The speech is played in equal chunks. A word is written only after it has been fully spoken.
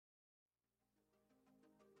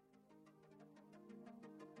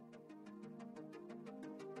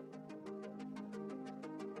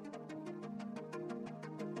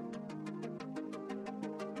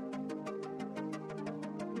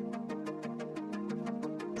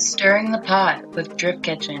Stirring the Pot with Drip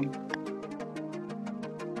Kitchen.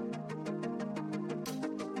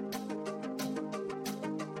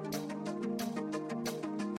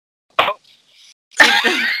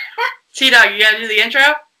 T-Dog, you gotta do the intro?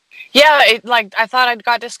 Yeah, I thought I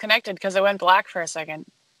got disconnected because it went black for a second.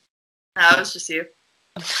 No, it was just you.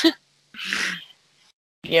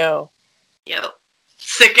 Yo.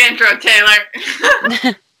 Sick intro,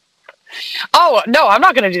 Taylor. Oh, no, I'm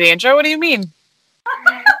not going to do the intro. What do you mean?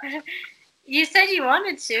 You said you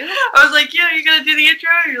wanted to. I was like, yeah, you gonna do the intro?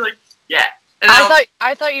 And you're like, yeah. And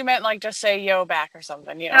I thought you meant just say yo back or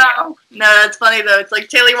something. You know? No, that's funny though. It's like,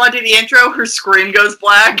 Taylor, you want to do the intro? Her screen goes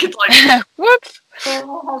black. It's like, whoops.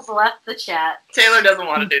 Taylor has left the chat. Taylor doesn't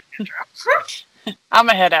want to do the intro. I'm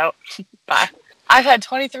going to head out. Bye. I've had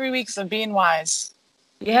 23 weeks of being wise.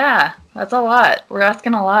 Yeah, that's a lot. We're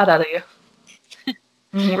asking a lot out of you.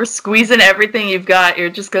 We're squeezing everything you've got. You're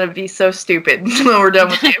just going to be so stupid when we're done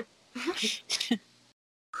with you.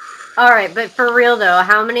 Alright, but for real though,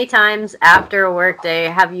 how many times after a work day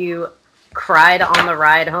have you cried on the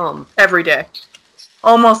ride home? Every day.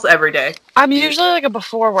 Almost every day. I'm usually a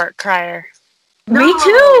before work crier. No, me too!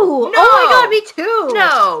 No. Oh my god, me too!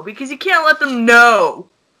 No, because you can't let them know.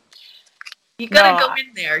 You gotta go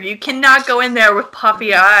in there. You cannot go in there with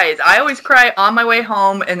puffy eyes. I always cry on my way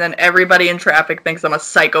home, and then everybody in traffic thinks I'm a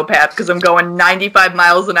psychopath because I'm going 95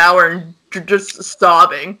 miles an hour and just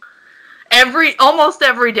sobbing. Almost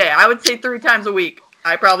every day. I would say 3 times a week.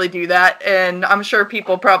 I probably do that, and I'm sure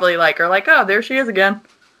people probably are like, oh, there she is again.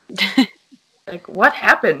 Like, what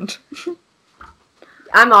happened?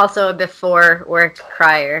 I'm also a before work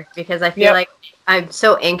crier because I feel like I'm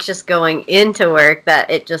so anxious going into work that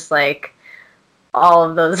it just all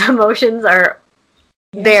of those emotions are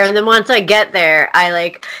there, and then once I get there, I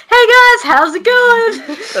hey guys, how's it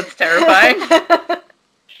going? That's terrifying.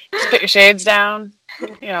 Just put your shades down,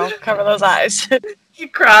 cover those eyes. You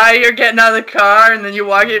cry, you're getting out of the car, and then you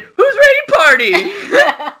walk in, who's ready to party?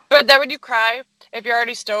 But then when you cry, if you're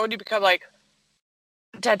already stoned, you become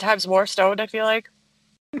 10 times more stoned, I feel like.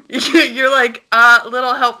 You're like,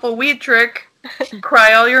 little helpful weed trick.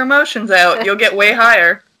 Cry all your emotions out. You'll get way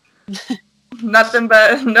higher. Nothing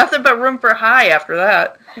but room for high after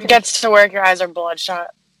that. Gets to work, your eyes are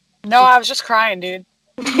bloodshot. No, I was just crying, dude.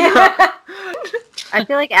 I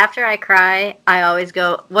feel like after I cry, I always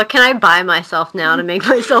go, what can I buy myself now to make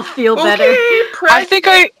myself feel better? I think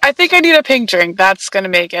I need a pink drink. That's gonna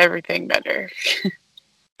make everything better.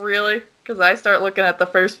 Really? Because I start looking at the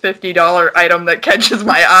first $50 item that catches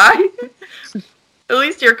my eye. At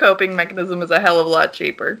least your coping mechanism is a hell of a lot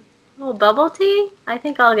cheaper. Oh, bubble tea? I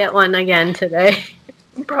think I'll get one again today.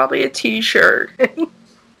 Probably a t-shirt.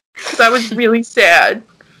 Because I was really sad.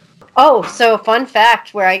 Oh, so fun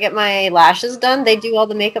fact, where I get my lashes done, they do all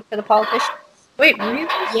the makeup for the politicians. Wait, really?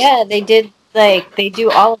 Yeah, they did, they do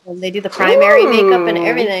all of them. They do the primary makeup and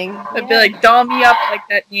everything. I'd be like, doll me up like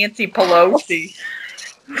that Nancy Pelosi.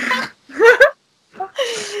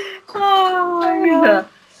 Oh my god.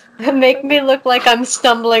 Make me look like I'm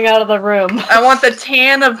stumbling out of the room. I want the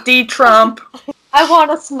tan of D. Trump. I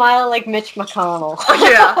want to smile like Mitch McConnell.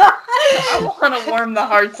 Yeah. I want to warm the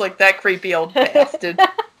hearts like that creepy old bastard.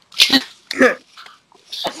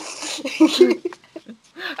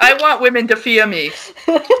 I want women to fear me.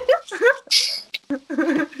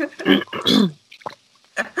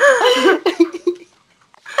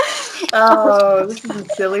 Oh, this is a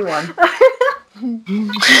silly one.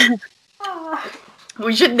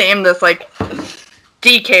 We should name this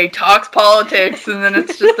DK Talks Politics, and then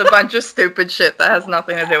it's just a bunch of stupid shit that has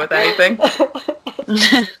nothing to do with anything.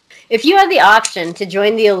 If you had the option to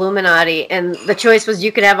join the Illuminati, and the choice was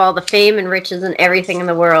you could have all the fame and riches and everything in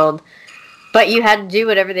the world, but you had to do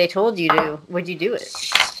whatever they told you to, would you do it?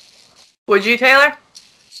 Would you, Taylor?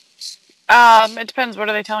 It depends. What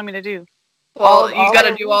are they telling me to do? Well, you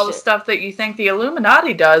gotta do all the stuff that you think the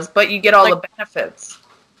Illuminati does, but you get all the benefits.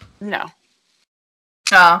 No.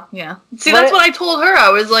 Oh, yeah. See, that's what I told her. I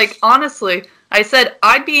was like, honestly, I said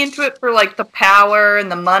I'd be into it for the power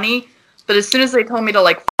and the money, but as soon as they told me to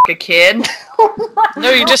f*** a kid, no,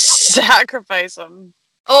 you just sacrifice them.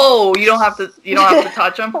 Oh, you don't have to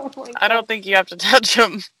touch them. I don't think you have to touch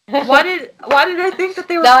them. Why did I think that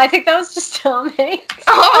they were? No, I think that was just Tom Hanks.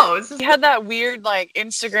 Oh, he had that weird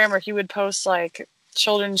Instagram where he would post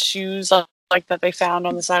children's shoes that they found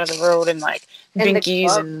on the side of the road and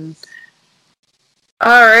binkies and.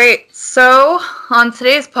 All right, so on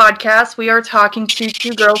today's podcast, we are talking to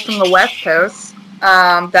 2 girls from the West Coast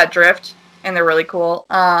that drift, and they're really cool.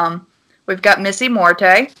 We've got Missy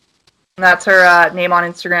Muerte, and that's her name on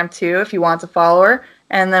Instagram too, if you want to follow her.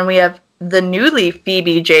 And then we have the newly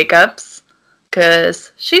Phoebe Jacobs,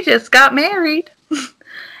 because she just got married.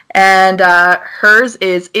 And hers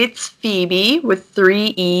is It's Phoebe with 3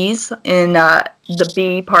 E's in the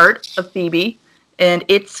B part of Phoebe. And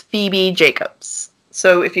It's Phoebe Jacobs.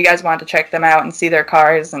 So if you guys want to check them out and see their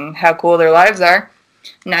cars and how cool their lives are,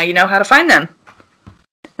 now you know how to find them.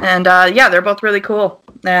 And yeah, they're both really cool.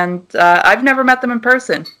 And I've never met them in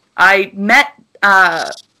person. I met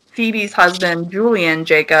Phoebe's husband, Julian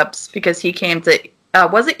Jacobs, because he came to,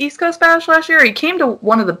 was it East Coast Bash last year? He came to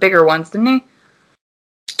one of the bigger ones, didn't he?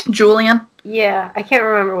 Julian? Yeah, I can't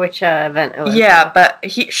remember which event it was. Yeah, but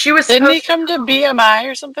she was Didn't he come to BMI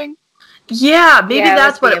or something? Yeah, maybe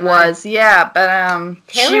that's what it was. Yeah, but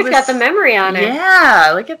Taylor's got the memory on her.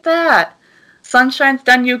 Yeah, look at that. Sunshine's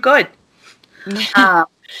done you good. But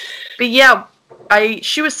yeah,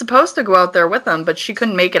 she was supposed to go out there with him, but she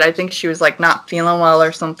couldn't make it. I think she was like not feeling well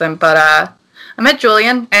or something. But I met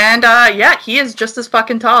Julian, and yeah, he is just as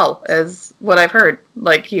fucking tall as what I've heard.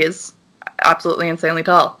 Like, he is absolutely insanely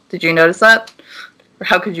tall. Did you notice that? Or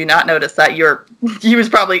how could you not notice that? He was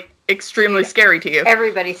probably extremely scary to you.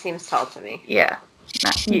 Everybody seems tall to me. Yeah. No,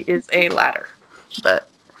 he is a ladder. But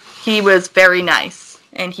he was very nice,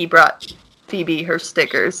 and he brought Phoebe her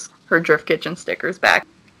stickers, her Drift Kitchen stickers back.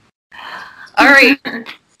 All right.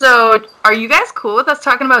 So, are you guys cool with us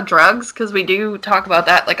talking about drugs? Because we do talk about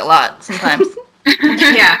that like a lot sometimes.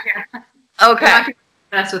 Yeah. Okay. I'm not gonna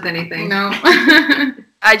mess with anything. No.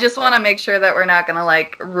 I just want to make sure that we're not going to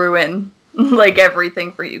like ruin like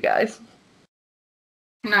everything for you guys.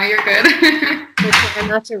 No, you're good. We're trying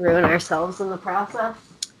not to ruin ourselves in the process.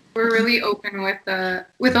 We're really open with a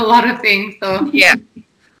lot of things, so. Yeah.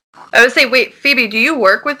 I would say, wait, Phoebe, do you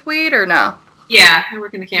work with weed or no? Yeah, I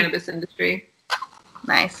work in the cannabis industry.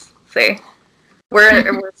 Nice. See,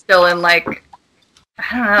 we're still in like,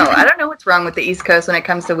 I don't know. I don't know what's wrong with the East Coast when it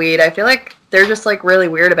comes to weed. I feel like they're just like really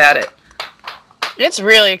weird about it. It's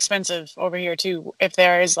really expensive over here too, if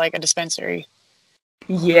there is like a dispensary.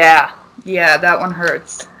 Yeah, that one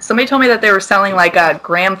hurts. Somebody told me that they were selling like a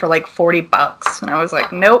gram for like $40, and I was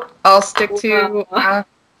like, nope, I'll stick to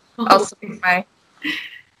I'll stick my.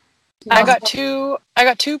 I got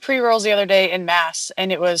two pre-rolls the other day in Mass,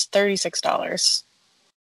 and it was $36.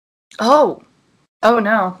 Oh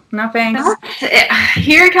no thanks.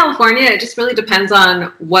 Here in California, it just really depends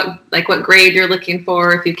on what grade you're looking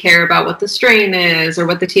for, if you care about what the strain is or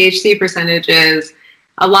what the THC percentage is.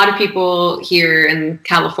 A lot of people here in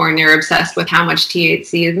California are obsessed with how much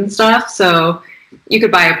THC is and stuff. So you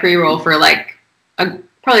could buy a pre-roll for like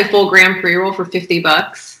probably a full gram pre-roll for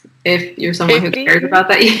 $50 if you're someone 50? Who cares about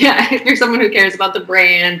that. Yeah, if you're someone who cares about the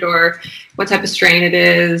brand or what type of strain it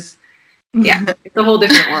is. Yeah, it's a whole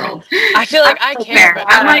different world. I feel like I care, but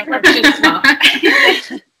I'm like, let's just smoke.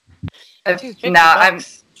 I'm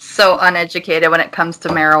so uneducated when it comes to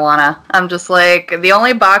marijuana. I'm just like, the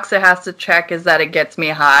only box it has to check is that it gets me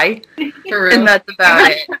high. For real. And that's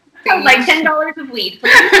about it. Like $10 of weed,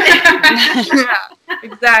 please. Yeah,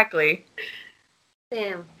 exactly.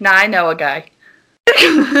 Damn. Nah, I know a guy.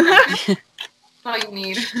 That's all you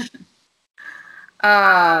need.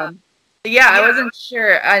 Yeah, I wasn't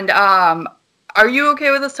sure. And are you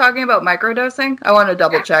okay with us talking about microdosing? I want to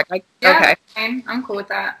double check. Okay. Fine. I'm cool with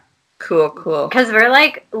that. Cool. Because we're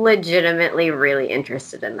like legitimately really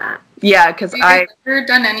interested in that. Yeah, because Have you guys ever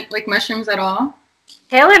done any like mushrooms at all?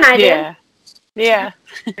 Taylor and I did. Yeah.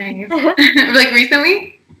 Like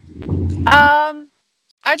recently?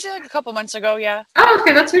 I'd say like a couple months ago, yeah. Oh,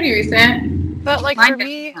 okay, that's pretty recent. But like for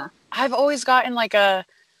me, I've always gotten like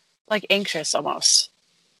anxious almost.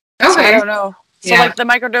 Okay. So I don't know. So Yeah. like the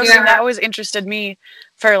microdosing, that always interested me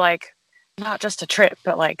for like not just a trip,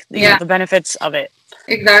 but like you know, the benefits of it.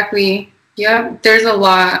 Exactly. Yeah, there's a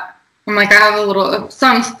lot. I'm like, I have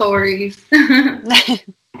some stories. I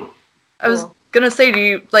was gonna say, do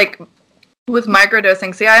you like with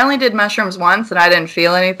microdosing? See, I only did mushrooms once, and I didn't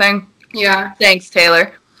feel anything. Yeah. Thanks,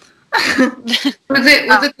 Taylor. Was it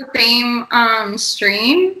the same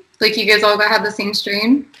strain? Like you guys all had the same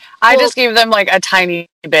strain? I just gave them like a tiny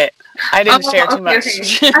bit. I didn't share too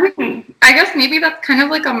much. Okay. I guess maybe that's kind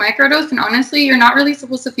of like a microdose, and honestly, you're not really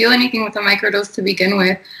supposed to feel anything with a microdose to begin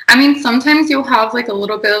with. I mean, sometimes you'll have like a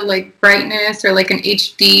little bit of like brightness or like an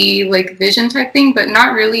HD like vision type thing, but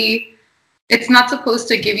not really. It's not supposed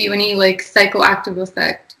to give you any like psychoactive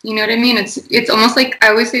effect. You know what I mean? It's almost like, I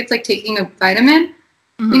always say it's like taking a vitamin.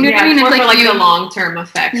 Mm-hmm. You know what I mean? It's more like for the long-term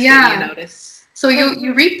effects that you notice. So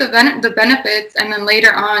you reap the benefits, and then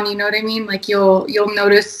later on, you know what I mean? Like you'll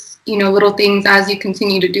notice, you know, little things as you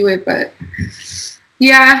continue to do it. But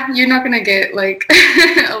Yeah, you're not gonna get like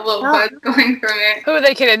a little buzz going from it. Who are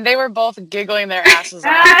they kidding? They were both giggling their asses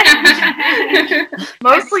off.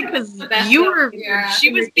 Mostly because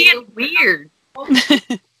she was being weird.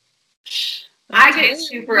 I get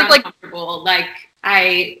super uncomfortable. Like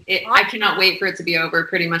I cannot wait for it to be over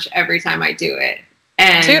pretty much every time I do it.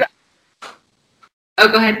 And dude,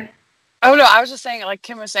 go ahead. Oh no, I was just saying, like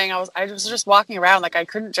Kim was saying, I was just walking around, like I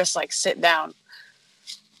couldn't just like sit down.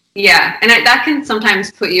 Yeah, and that can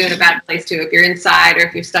sometimes put you in a bad place too. If you're inside or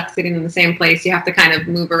if you're stuck sitting in the same place, you have to kind of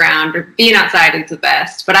move around. Or being outside is the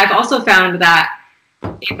best. But I've also found that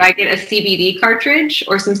if I get a CBD cartridge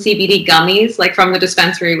or some CBD gummies, like from the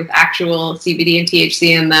dispensary with actual CBD and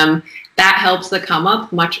THC in them, that helps the come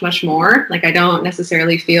up much, much more. Like I don't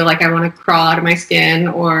necessarily feel like I want to crawl out of my skin,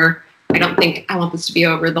 or I don't think I want this to be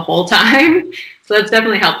over the whole time. So that's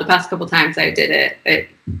definitely helped. The past couple times I did it,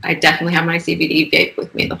 I definitely have my CBD vape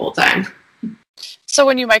with me the whole time. So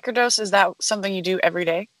when you microdose, is that something you do every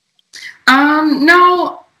day?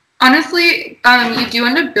 No. Honestly, you do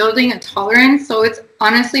end up building a tolerance, so it's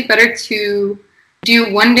honestly better to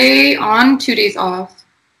do 1 day on, 2 days off.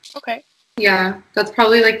 Okay. Yeah, that's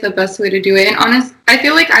probably like the best way to do it. And I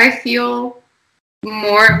feel like I feel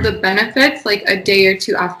more of the benefits like a day or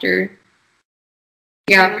two after.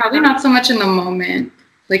 Yeah, probably not so much in the moment,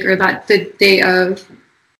 like, or the day of.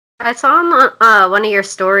 I saw on one of your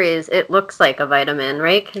stories, it looks like a vitamin,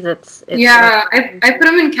 right? Because it's yeah, I put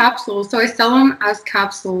them in capsules, so I sell them as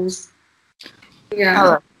capsules.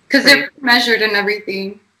 Yeah, because they're measured and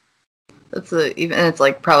everything. It's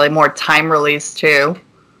like probably more time release too.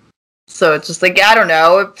 So it's just like, I don't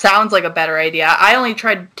know, it sounds like a better idea. I only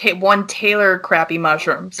tried one Taylor crappy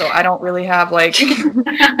mushroom, so I don't really have like...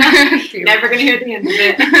 Never gonna hear the end of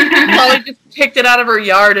it. Molly just picked it out of her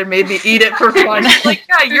yard and made me eat it for fun. Like,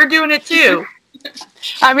 yeah, you're doing it too.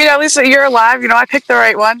 I mean, at least you're alive, I picked the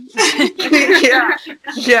right one.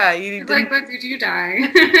 Yeah. You like, but did you die?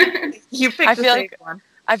 You picked the safe one.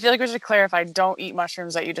 I feel like we should clarify, don't eat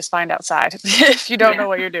mushrooms that you just find outside if you don't know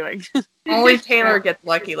what you're doing. Only Taylor gets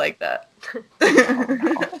lucky like that.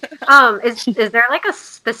 Is there like a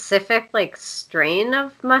specific like strain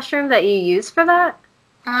of mushroom that you use for that?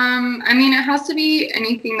 I mean, it has to be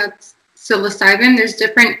anything that's psilocybin. There's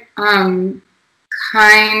different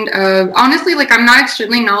kind of, honestly, like I'm not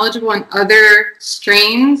extremely knowledgeable on other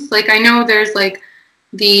strains. Like I know there's like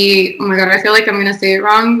oh my god, I feel like I'm gonna say it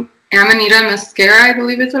wrong. Amanita muscaria, I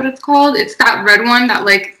believe is what it's called. It's that red one, that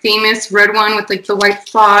like famous red one with like the white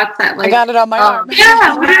spots. That like I got it on my arm.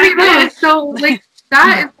 Yeah, literally those. So like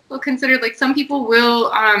that is considered, like some people will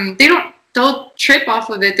they'll trip off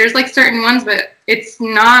of it. There's like certain ones, but it's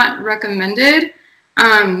not recommended.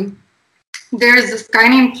 There's this guy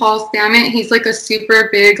named Paul Stammet. He's like a super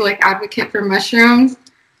big like advocate for mushrooms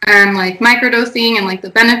and like microdosing and like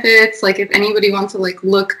the benefits. Like if anybody wants to like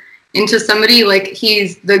look into somebody, like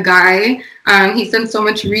he's the guy. He's done so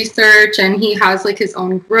much research and he has like his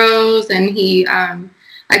own grows, and he I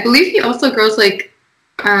believe he also grows like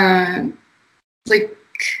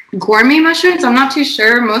gourmet mushrooms. I'm not too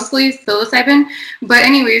sure, mostly psilocybin. But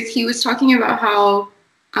anyways, he was talking about how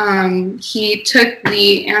he took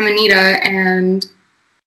the Amanita and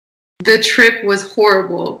the trip was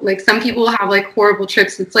horrible. Like some people have like horrible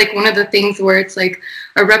trips. It's like one of the things where it's like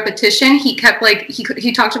a repetition. He kept like,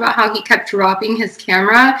 he talked about how he kept dropping his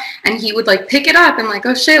camera, and he would like pick it up and like,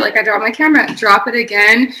 oh shit, like I dropped my camera, drop it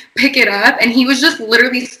again, pick it up. And he was just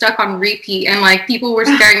literally stuck on repeat. And like people were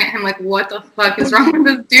staring at him like, what the fuck is wrong with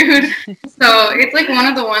this dude? So it's like one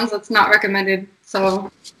of the ones that's not recommended.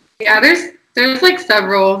 So yeah, there's like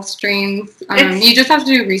several strains. You just have to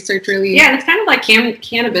do research, really. Yeah, it's kind of like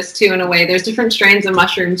cannabis too, in a way. There's different strains of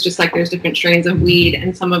mushrooms, just like there's different strains of weed,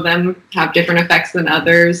 and some of them have different effects than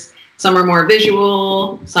others. Some are more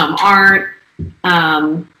visual, some aren't.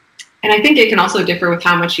 And I think it can also differ with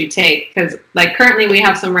how much you take, because like currently we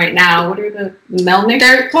have some right now. What are the Melnick?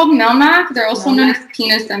 They're called Melmac. They're also known as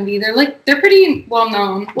penis envy. They're pretty well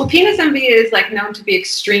known. Well, penis envy is like known to be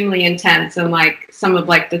extremely intense and like some of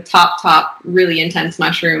like the top really intense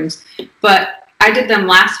mushrooms. But I did them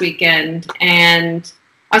last weekend and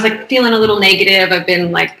I was like feeling a little negative. I've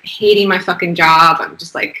been like hating my fucking job. I'm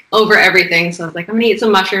just like over everything. So I was like, I'm gonna eat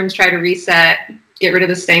some mushrooms, try to reset, get rid of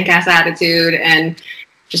the stank ass attitude, and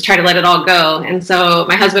just try to let it all go. And so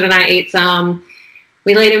my husband and I ate some.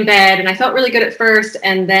 We laid in bed and I felt really good at first,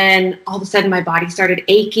 and then all of a sudden my body started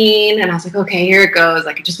aching and I was like, okay, here it goes.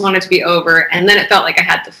 Like I just wanted to be over. And then it felt like I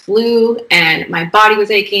had the flu and my body was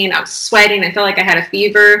aching. I was sweating. I felt like I had a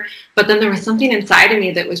fever. But then there was something inside of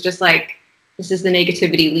me that was just like, this is the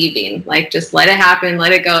negativity leaving. Like, just let it happen,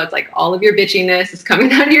 let it go. It's like all of your bitchiness is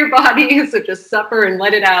coming out of your body, so just suffer and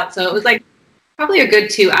let it out. So it was like probably a good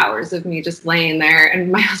 2 hours of me just laying there,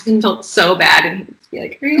 and my husband felt so bad, and he'd be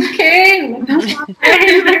like, "Are you okay?" I'm like, "I'm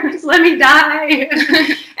fine. Just let me die."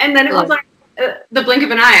 And then it was like the blink of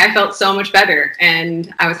an eye, I felt so much better,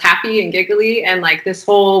 and I was happy and giggly, and like this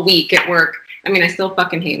whole week at work, I mean, I still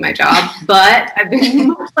fucking hate my job, but I've been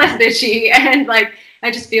much less bitchy, and like I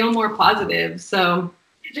just feel more positive. So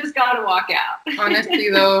you just gotta walk out. Honestly,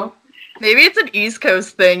 though. Maybe it's an East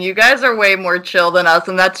Coast thing. You guys are way more chill than us,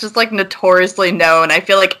 and that's just, like, notoriously known. I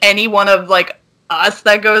feel like any one of, like, us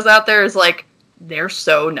that goes out there is, like, they're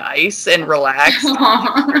so nice and relaxed.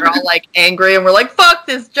 They're all, like, angry, and we're like, fuck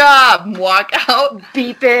this job, and walk out.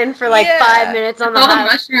 Beeping for, like, 5 minutes on the all the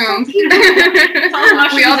highway. mushrooms.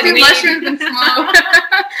 We all see mushrooms and smoke.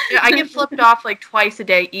 Yeah, I get flipped off, like, twice a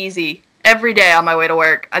day, easy. Every day on my way to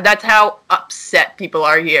work. That's how upset people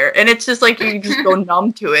are here. And it's just like, you just go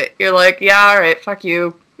numb to it. You're like, yeah, alright, fuck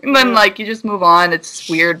you. And then, like, you just move on. It's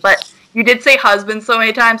weird. But you did say husband so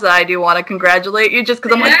many times that I do want to congratulate you, just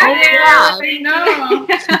because I'm like, oh my I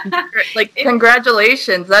know. like,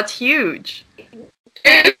 congratulations. That's huge.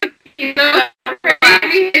 You know,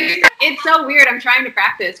 It's so weird. I'm trying to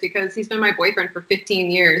practice because he's been my boyfriend for 15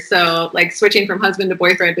 years. So, like, switching from husband to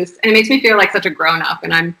boyfriend and it makes me feel like such a grown up,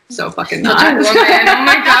 and I'm so fucking not. Such a woman. Oh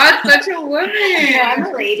my god, such a woman. Yeah, I'm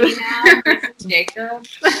a lady now. Mrs.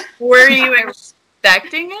 Jacobs. Were you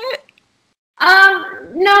expecting it?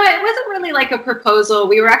 No, it wasn't really like a proposal.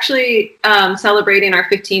 We were actually celebrating our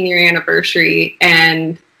 15-year anniversary,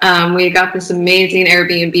 and we got this amazing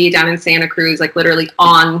Airbnb down in Santa Cruz, like literally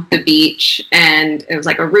on the beach. And it was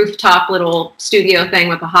like a rooftop little studio thing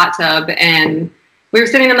with a hot tub. And we were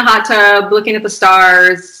sitting in the hot tub looking at the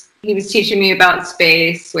stars. He was teaching me about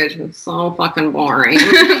space, which was so fucking boring.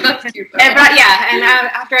 That's cute, and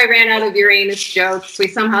after I ran out of Uranus jokes, we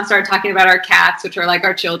somehow started talking about our cats, which are like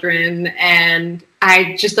our children. And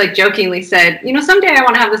I just like jokingly said, you know, someday I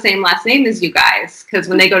want to have the same last name as you guys, because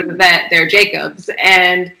when they go to the vet, they're Jacobs.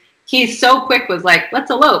 And he so quick was like,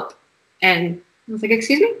 let's elope. And I was like,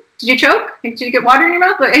 excuse me? Did you choke? Did you get water in your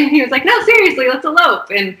mouth? And he was like, no, seriously, let's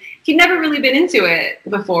elope. And he'd never really been into it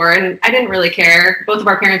before, and I didn't really care. Both of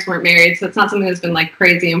our parents weren't married, so it's not something that's been like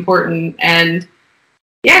crazy important. And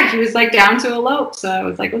yeah, he was like down to elope, so I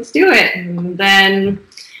was like, let's do it. And then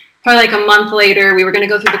probably like a month later, we were going to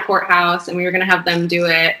go through the courthouse, and we were going to have them do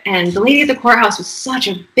it. And the lady at the courthouse was such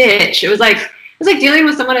a bitch. It was like dealing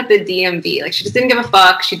with someone at the DMV. Like, she just didn't give a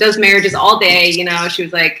fuck. She does marriages all day, you know. She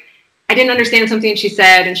was like, I didn't understand something she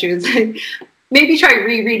said, and she was like, maybe try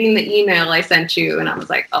rereading the email I sent you. And I was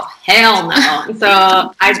like, oh, hell no. And so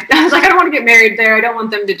I was like, I don't want to get married there. I don't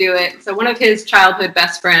want them to do it. So one of his childhood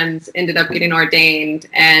best friends ended up getting ordained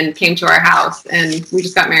and came to our house, and we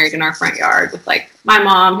just got married in our front yard with like my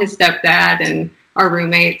mom, his stepdad, and our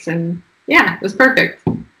roommates. And yeah, it was perfect.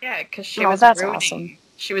 Yeah, because that's awesome.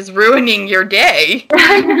 She was ruining your day.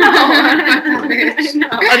 I know.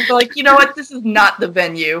 I was like, you know what? This is not the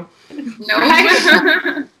venue.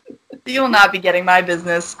 No. You'll not be getting my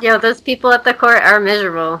business. Yo, those people at the court are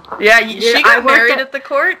miserable. Yeah, she got married at the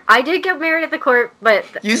court? I did get married at the court, but...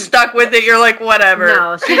 You stuck with it, you're like, whatever.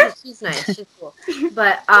 No, she's nice. She's cool.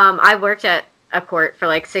 But I worked at a court for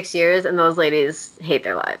like 6 years, and those ladies hate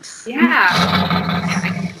their lives. Yeah.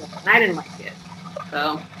 I didn't like it.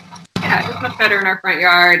 So... yeah, it was much better in our front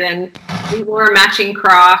yard, and we wore matching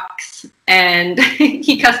Crocs, and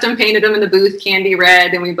he custom painted them in the booth candy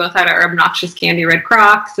red, and we both had our obnoxious candy red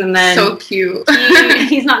Crocs. And then so cute.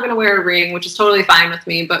 He's not going to wear a ring, which is totally fine with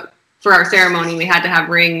me, but for our ceremony we had to have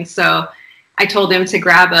rings, so I told him to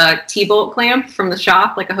grab a T-bolt clamp from the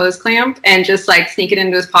shop, like a hose clamp, and just like sneak it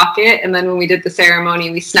into his pocket. And then when we did the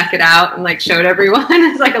ceremony, we snuck it out and like showed everyone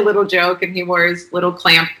as like a little joke. And he wore his little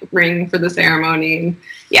clamp ring for the ceremony. And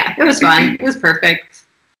yeah, it was fun. It was perfect.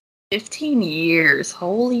 15 years.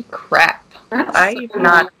 Holy crap.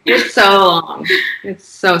 It's so long. It's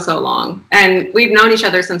so long. And we've known each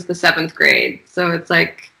other since the 7th grade. So it's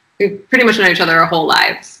like we've pretty much known each other our whole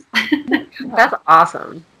lives. That's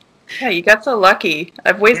awesome. Yeah, you got so lucky.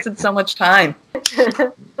 I've wasted so much time.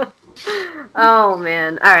 Oh,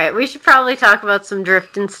 man. All right, we should probably talk about some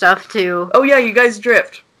drift and stuff, too. Oh, yeah, you guys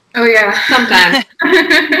drift. Oh, yeah. Sometimes.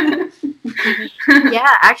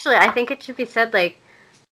 Yeah, actually, I think it should be said, like,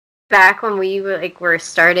 back when we were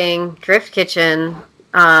starting Drift Kitchen,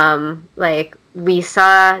 like, we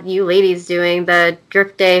saw you ladies doing the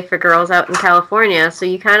Drift Day for girls out in California, so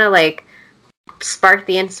you kind of, like, sparked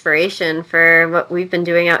the inspiration for what we've been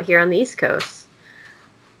doing out here on the East Coast.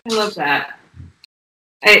 I love that.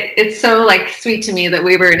 it's so like sweet to me that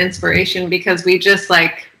we were an inspiration because we just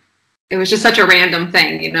like, it was just such a random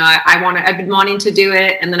thing. You know, I've been wanting to do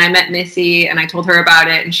it. And then I met Missy and I told her about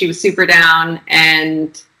it and she was super down.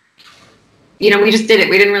 And, you know, we just did it.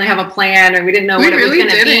 We didn't really have a plan or we didn't know what it was going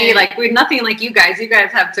to be. Like, we had nothing like you guys. You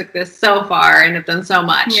guys have took this so far and have done so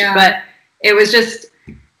much. Yeah. But it was just,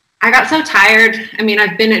 I got so tired. I mean,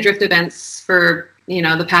 I've been at drift events for, you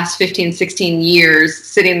know, the past 15, 16 years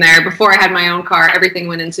sitting there. Before I had my own car, everything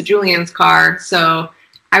went into Julian's car. So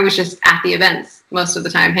I was just at the events most of the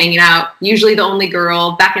time, hanging out. Usually the only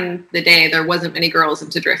girl. Back in the day, there wasn't many girls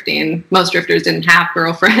into drifting. Most drifters didn't have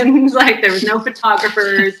girlfriends. Like, there was no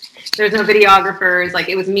photographers. There's no videographers. Like,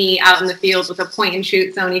 it was me out in the field with a point and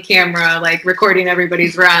shoot Sony camera, like recording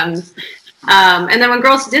everybody's runs. And then when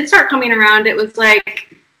girls did start coming around, it was like,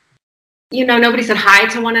 you know, nobody said hi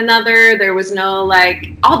to one another. There was no,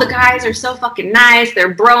 like, all the guys are so fucking nice.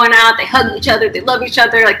 They're broing out. They hug each other. They love each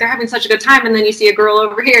other. Like, they're having such a good time. And then you see a girl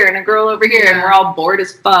over here and a girl over here, and we're all bored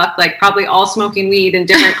as fuck. Like, probably all smoking weed in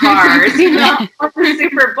different cars. You know, we're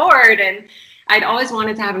super bored. And I'd always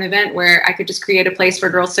wanted to have an event where I could just create a place for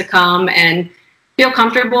girls to come and feel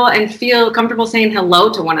comfortable saying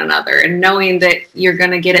hello to one another and knowing that you're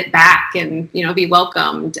going to get it back and, you know, be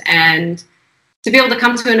welcomed. And to be able to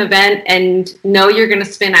come to an event and know you're going to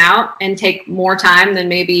spin out and take more time than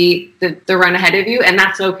maybe the run ahead of you. And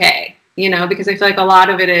that's okay, you know, because I feel like a lot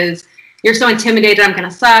of it is you're so intimidated. I'm going to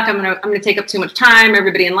suck. I'm going to take up too much time.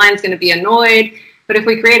 Everybody in line is going to be annoyed. But if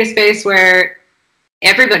we create a space where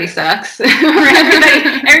everybody sucks,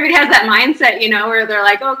 everybody has that mindset, you know, where they're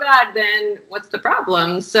like, oh God, then what's the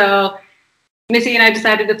problem? So Missy and I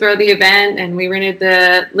decided to throw the event and we rented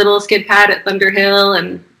the little skid pad at Thunder Hill,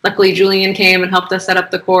 and luckily Julian came and helped us set up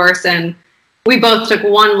the course, and we both took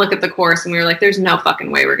one look at the course and we were like, there's no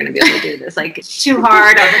fucking way we're going to be able to do this. Like, it's too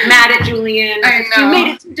hard. I was like, mad at Julian. I know. You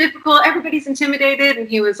made it too difficult. Everybody's intimidated. And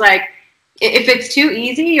he was like, if it's too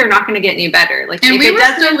easy, you're not going to get any better. Like, and if it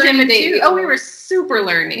doesn't intimidate you. Oh, we were super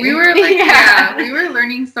learning. We were like, we were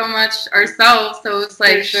learning so much ourselves. So it was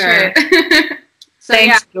like, shit. So,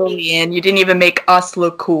 thanks, Julian. You didn't even make us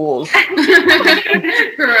look cool. For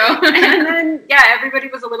real. And then, everybody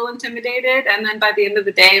was a little intimidated. And then by the end of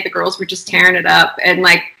the day, the girls were just tearing it up. And,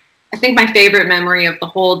 like, I think my favorite memory of the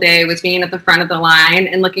whole day was being at the front of the line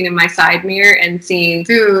and looking in my side mirror and seeing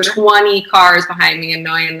 20 cars behind me and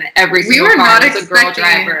knowing that every single car was a girl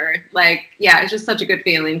driver. Like, it's just such a good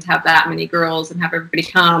feeling to have that many girls and have everybody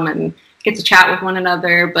come and get to chat with one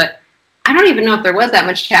another. But I don't even know if there was that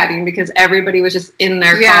much chatting because everybody was just in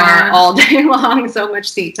their car all day long, so much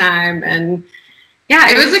seat time. And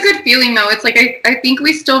it was a good feeling though. It's like, I think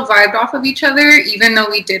we still vibed off of each other, even though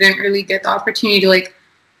we didn't really get the opportunity to like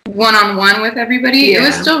one-on-one with everybody. It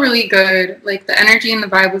was still really good. Like, the energy and the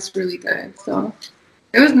vibe was really good. So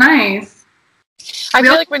it was nice. I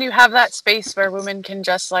feel like when you have that space where women can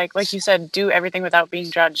just like you said, do everything without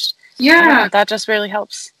being judged. Yeah. That just really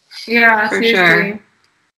helps. Yeah, for seriously. Sure.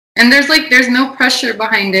 And there's no pressure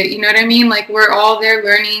behind it, you know what I mean? Like, we're all there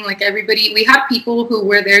learning, like, everybody, we had people who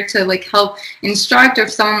were there to, like, help instruct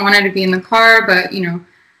if someone wanted to be in the car, but, you know,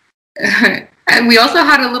 and we also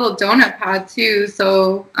had a little donut pad, too,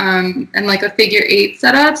 so, and, like, a figure 8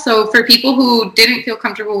 setup, so for people who didn't feel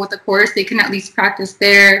comfortable with the course, they can at least practice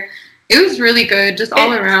there. It was really good, just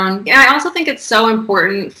all around. Yeah, I also think it's so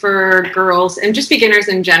important for girls and just beginners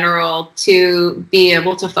in general to be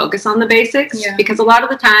able to focus on the basics. Yeah. Because a lot of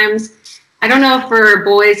the times, I don't know for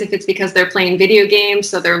boys if it's because they're playing video games,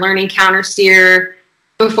 so they're learning counter steer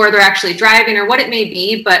before they're actually driving or what it may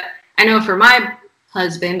be. But I know for my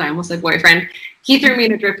husband, I almost said boyfriend, he threw me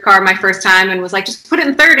in a drift car my first time and was like, just put it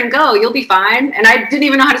in third and go, you'll be fine. And I didn't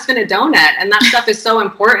even know how to spin a donut. And that stuff is so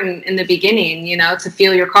important in the beginning, you know, to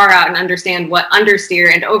feel your car out and understand what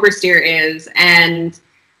understeer and oversteer is. And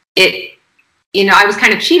it, you know, I was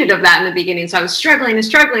kind of cheated of that in the beginning. So I was struggling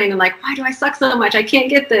and like, why do I suck so much? I can't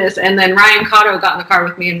get this. And then Ryan Cotto got in the car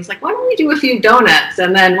with me and was like, why don't we do a few donuts?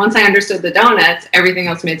 And then once I understood the donuts, everything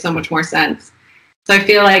else made so much more sense. So I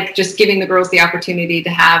feel like just giving the girls the opportunity to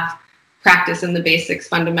have practice in the basics,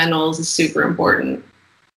 fundamentals is super important.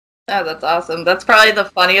 Oh, that's awesome. That's probably the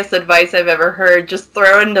funniest advice I've ever heard. Just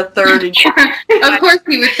throw in the third. Of course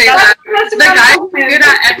he would say that. The guy's good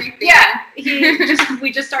at everything. Yeah,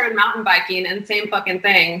 we just started mountain biking and same fucking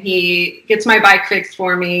thing. He gets my bike fixed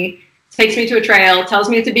for me, takes me to a trail, tells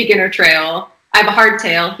me it's a beginner trail. I have a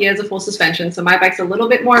hardtail. He has a full suspension, so my bike's a little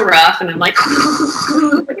bit more rough, and I'm like, it's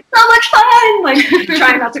so much fun! Like,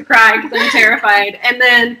 trying not to cry because I'm terrified. And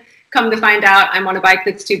then come to find out I'm on a bike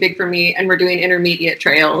that's too big for me and we're doing intermediate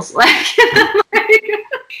trails. Like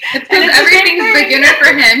It's because everything's beginner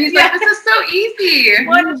for him. He's like, this is so easy.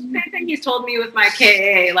 Well, it's the same thing he's told me with my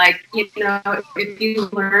KA. Like, you know, if you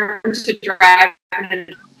learn to drive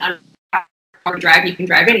you can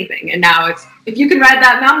drive anything. And now it's, if you can ride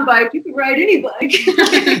that mountain bike, you can ride any bike.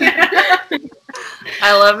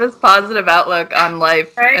 I love his positive outlook on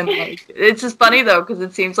life. Right? And like, it's just funny, though, because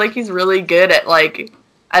it seems like he's really good at, like,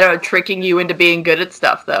 I don't know, tricking you into being good at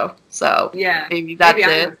stuff, though. So yeah, maybe that's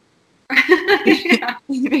it.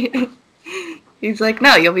 Yeah. He's like,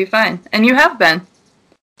 no, you'll be fine. And you have been.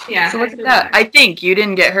 Yeah. So look at that. I think you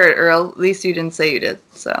didn't get hurt, or at least you didn't say you did.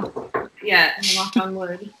 So. Yeah, knock on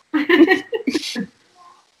wood.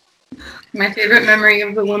 My favorite memory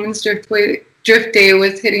of the women's drift day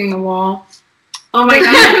was hitting the wall. Oh my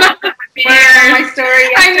god. My story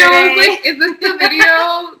yesterday. I know, I was like, is this the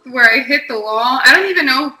video where I hit the wall? I don't even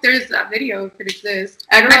know if there's that video, if it exists.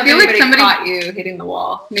 I don't know if feel like somebody caught you hitting the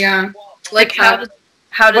wall. Yeah. Like, how did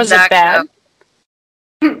was that it bad?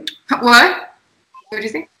 What? What did you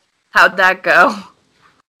say? How'd that go?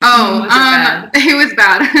 Oh, Was it was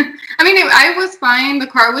bad. I mean, I was fine. The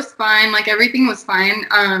car was fine. Like, everything was fine.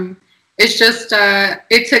 It's just,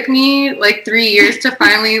 it took me, like, 3 years to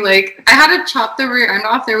finally, like, I had to chop the rear end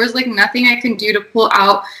off. There was, like, nothing I can do to pull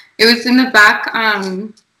out. It was in the back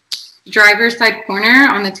driver's side corner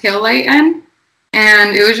on the taillight end.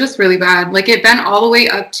 And it was just really bad. Like, it bent all the way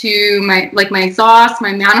up to my exhaust.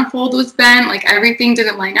 My manifold was bent. Like, everything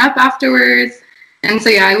didn't line up afterwards. And so,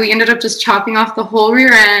 yeah, we ended up just chopping off the whole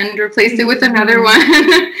rear end, replaced it with another one.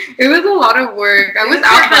 It was a lot of work. I was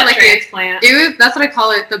out for like transplant. That's what I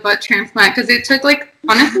call it, the butt transplant, because it took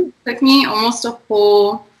honestly, it took me almost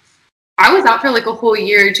I was out for like a whole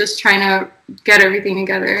year just trying to get everything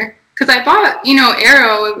together. Because I bought,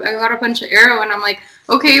 Aero, I got a bunch of Aero, and I'm like,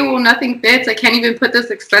 okay, well, nothing fits. I can't even put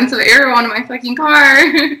this expensive Aero on my fucking car.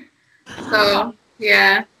 So,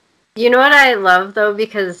 yeah. You know what I love, though,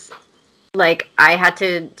 because like, I had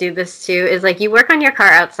to do this too, is like, you work on your car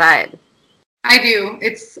outside. I do.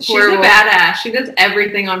 It's She's horrible. a badass. She does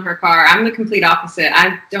everything on her car. I'm the complete opposite.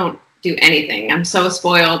 I don't do anything. I'm so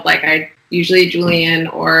spoiled. Like, I usually Julian,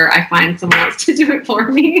 or I find someone else to do it for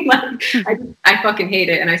me. Like, I fucking hate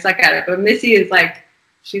it and I suck at it. But Missy is like,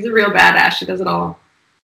 she's a real badass. She does it all.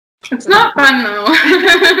 It's not fun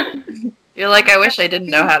though. You're like, I wish I didn't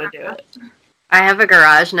know how to do it. I have a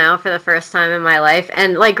garage now for the first time in my life,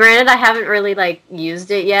 and like, granted, I haven't really like used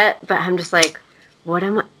it yet, but I'm just like, what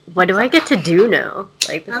do I get to do now?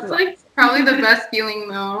 Like, that's like probably the best feeling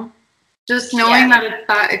though, just knowing that it's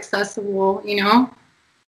that accessible.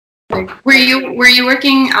 Like, were you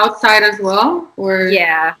working outside as well, or?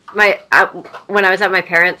 Yeah, when I was at my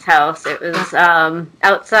parents' house, it was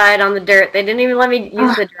outside on the dirt. They didn't even let me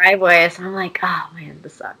use the driveway, so I'm like, oh man,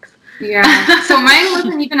 this sucks. Yeah, so mine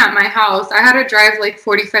wasn't even at my house. I had to drive like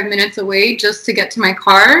 45 minutes away just to get to my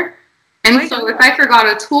car. And so if I forgot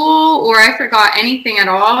a tool or I forgot anything at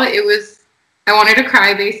all, I wanted to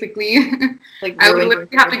cry basically. Like, I would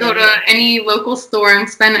have to go to any local store and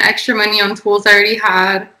spend extra money on tools I already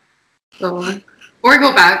had. So, or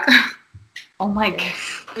go back. Oh my god.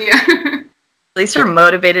 Yeah. At least you're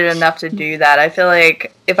motivated enough to do that. I feel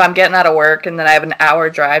like if I'm getting out of work and then I have an hour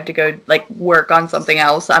drive to go like work on something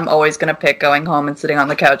else, I'm always going to pick going home and sitting on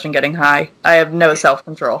the couch and getting high. I have no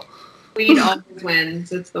self-control. Weed always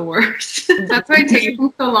wins. It's the worst. That's why it takes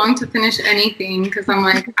me so long to finish anything, because I'm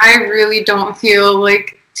like, I really don't feel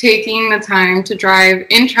like taking the time to drive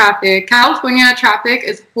in traffic. California traffic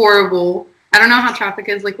is horrible. I don't know how traffic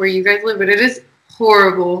is like where you guys live, but it is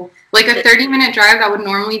horrible. Like a 30-minute drive that would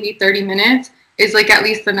normally be 30 minutes is like at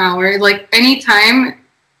least an hour. Like any time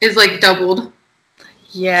is like doubled.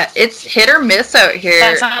 Yeah, it's hit or miss out here.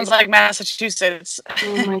 That sounds like Massachusetts.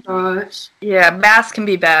 Oh my gosh. Yeah, Mass can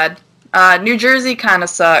be bad. New Jersey kind of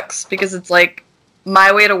sucks because it's like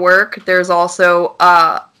my way to work. There's also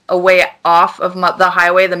a way off of the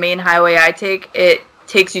highway, the main highway I take. It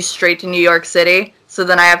takes you straight to New York City. So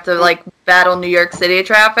then I have to like battle New York City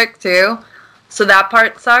traffic too. So that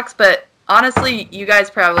part sucks, but honestly, you guys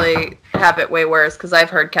probably have it way worse because I've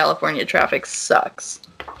heard California traffic sucks.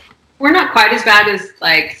 We're not quite as bad as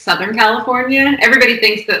like Southern California. Everybody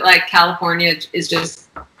thinks that like California is just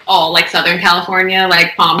all like Southern California,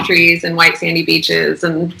 like palm trees and white sandy beaches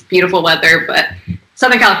and beautiful weather, but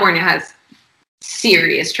Southern California has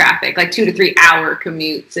serious traffic, like 2 to 3 hour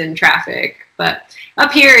commutes in traffic. But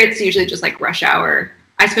up here, it's usually just like rush hour.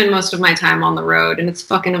 I spend most of my time on the road, and it's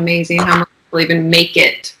fucking amazing how much people even make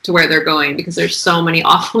it to where they're going because there's so many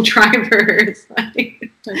awful drivers.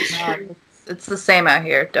 It's the same out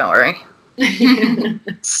here, don't worry.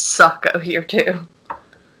 Suck out here too.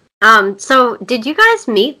 So did you guys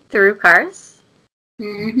meet through cars?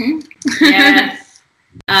 Mm-hmm. Yes.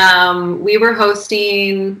 We were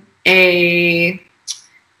hosting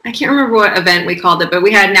I can't remember what event we called it, but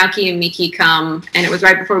we had Naoki and Miki come, and it was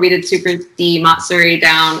right before we did Super D Matsuri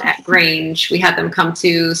down at Grange. We had them come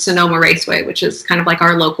to Sonoma Raceway, which is kind of like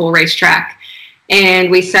our local racetrack. And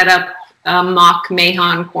we set up a mock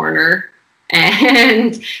Mahon corner.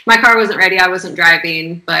 And my car wasn't ready. I wasn't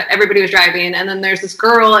driving, but everybody was driving. And then there's this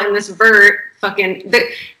girl in this vert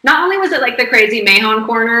not only was it like the crazy Mahon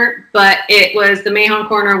corner, but it was the Mahon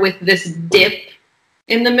corner with this dip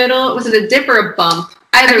in the middle. Was it a dip or a bump?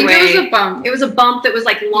 Either way, it was a bump. It was a bump that was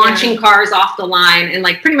like launching cars off the line and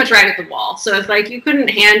like pretty much right at the wall. So it's like you couldn't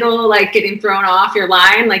handle like getting thrown off your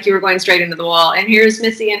line, like you were going straight into the wall. And here's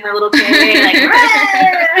Missy and her little kid, like,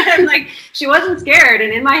 and like she wasn't scared.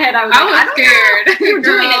 And in my head, I was scared. You were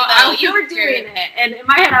doing it though. You were doing it. And in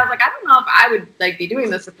my head, I was like, I don't know if I would like be doing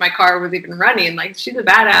this if my car was even running. Like she's a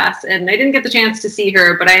badass. And I didn't get the chance to see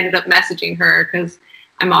her, but I ended up messaging her because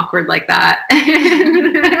I'm awkward like that.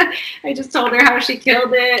 I just told her how she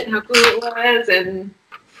killed it and how cool it was, and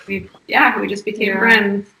we just became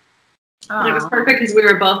friends. And it was perfect because we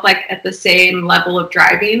were both like at the same level of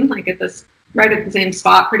driving, like right at the same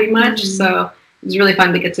spot pretty much. Mm-hmm. So it was really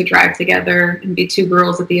fun to get to drive together and be two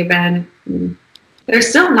girls at the event. And there's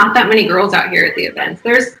still not that many girls out here at the events.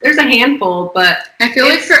 There's a handful, but I feel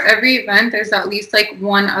like for every event there's at least like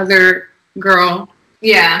one other girl.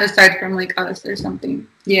 Yeah. Aside from like us or something.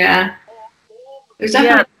 Yeah. There's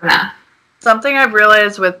definitely enough. Something I've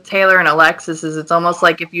realized with Taylor and Alexis is it's almost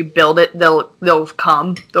like if you build it, they'll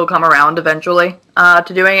come around eventually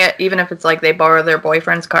to doing it, even if it's like they borrow their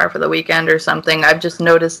boyfriend's car for the weekend or something. I've just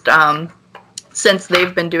noticed since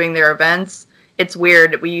they've been doing their events, it's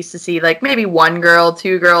weird. We used to see like maybe one girl,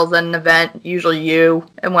 two girls at an event, usually you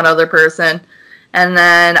and one other person, and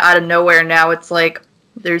then out of nowhere now it's like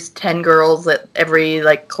there's 10 girls at every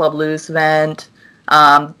like Club Loose event or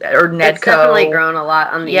Nedco. It's definitely grown a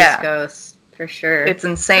lot on the East Coast for sure. It's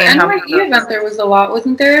insane. The NYE event there was a lot,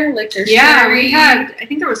 wasn't there? Like there's we had. I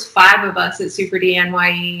think there was 5 of us at Super D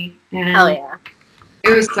NYE, and hell yeah,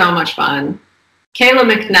 it was so much fun. Kayla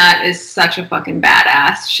McNutt is such a fucking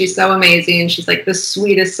badass. She's so amazing. She's like the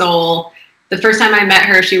sweetest soul. The first time I met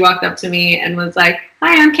her, she walked up to me and was like,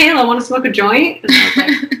 "Hi, I'm Kayla. Want to smoke a joint?"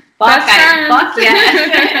 And I was like, fuck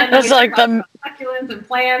yeah. That's like the succulents and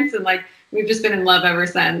plants, and like we've just been in love ever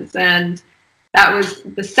since. And that was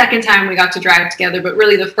the second time we got to drive together, but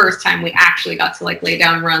really the first time we actually got to like lay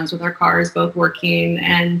down runs with our cars both working.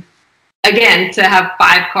 And again, to have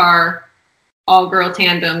 5-car all-girl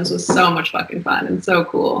tandems was so much fucking fun and so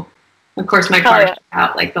cool. Of course, my car shut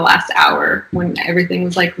out like the last hour when everything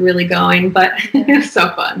was like really going, but it was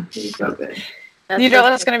so fun. It was so good. You know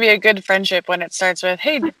that's going to be a good friendship when it starts with,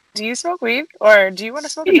 "Hey, do you smoke weed? Or do you want to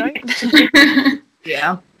smoke a joint?"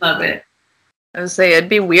 Yeah. Love it. I would say it'd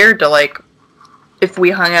be weird to like, if we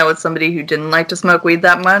hung out with somebody who didn't like to smoke weed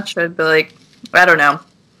that much, I'd be like, I don't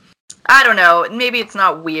know. Maybe it's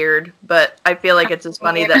not weird, but I feel like it's just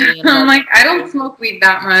funny that me and I'm like, I don't smoke weed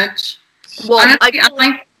that much. Well,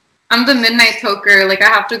 honestly, I'm the midnight toker. Like, I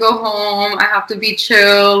have to go home. I have to be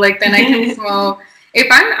chill. Like, then I can smoke. If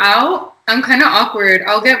I'm out, I'm kind of awkward.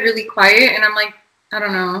 I'll get really quiet, and I'm like, I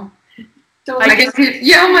don't know. I'm like,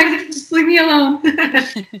 just leave me alone.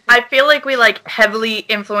 I feel like we, like, heavily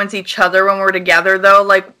influence each other when we're together, though.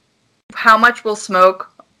 Like, how much we'll smoke,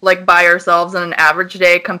 like, by ourselves in an average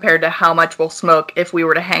day compared to how much we'll smoke if we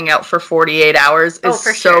were to hang out for 48 hours is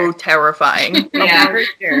so terrifying. Yeah, for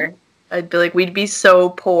sure. I'd be like, we'd be so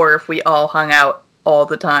poor if we all hung out all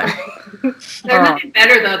the time. There's nothing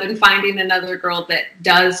better, though, than finding another girl that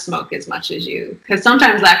does smoke as much as you. Because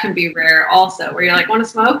sometimes that can be rare also, where you're like, want to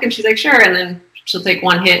smoke? And she's like, sure. And then she'll take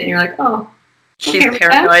one hit, and you're like, oh. She's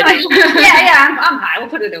paranoid. I'm high. We'll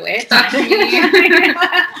put it away.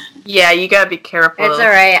 Yeah, you gotta be careful. It's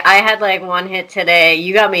alright. I had like one hit today.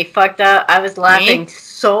 You got me fucked up. I was laughing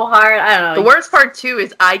so hard. I don't know. The worst part, too,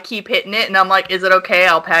 is I keep hitting it, and I'm like, is it okay?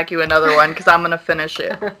 I'll pack you another one, because I'm gonna finish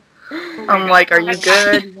it. I'm like, are you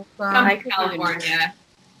good? Come to California.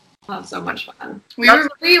 I'll have so much fun. We were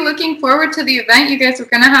really looking forward to the event you guys were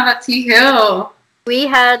going to have at T Hill. We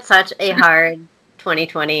had such a hard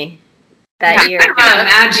 2020 that year. I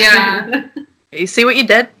can imagine. You see what you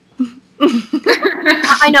did?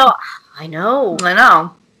 I know. I don't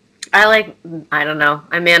know. I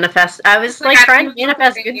was like trying to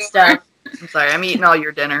manifest good stuff. I'm sorry, I'm eating all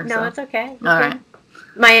your dinner. No, it's okay. All right.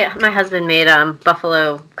 My husband made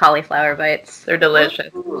buffalo cauliflower bites. They're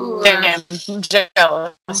delicious. Damn,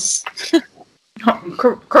 jealous.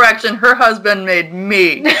 Correction, her husband made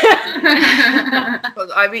me.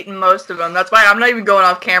 I've eaten most of them. That's why I'm not even going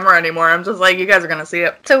off camera anymore. I'm just like, you guys are going to see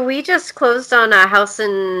it. So we just closed on a house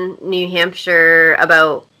in New Hampshire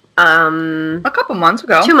about... a couple months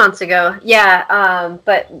ago. 2 months ago. Yeah,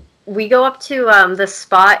 but we go up to this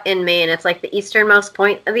spot in Maine. It's like the easternmost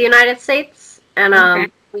point of the United States.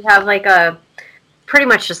 And we have like pretty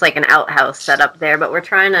much just like an outhouse set up there, but we're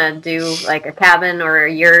trying to do like a cabin or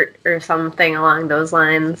a yurt or something along those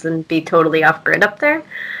lines and be totally off grid up there.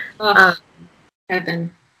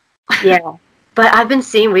 Heaven. Yeah. But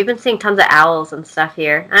we've been seeing tons of owls and stuff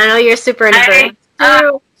here. I know you're super into birds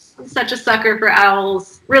too. I'm such a sucker for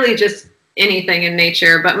owls. Really just anything in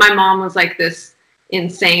nature. But my mom was like this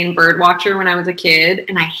insane bird watcher when I was a kid,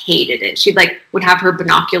 and I hated it. She'd like would have her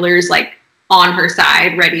binoculars like on her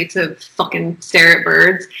side, ready to fucking stare at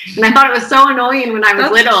birds. And I thought it was so annoying when I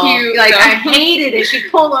was little. Cute, like I hated it.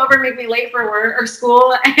 She'd pull over, make me late for work or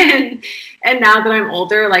school. And now that I'm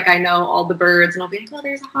older, like I know all the birds, and I'll be like, oh,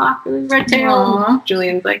 there's a hawk, there's a red tail.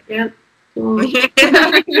 Julian's like, yeah.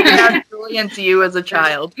 Yeah, Julian to you as a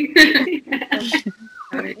child.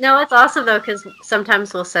 No, it's awesome though, because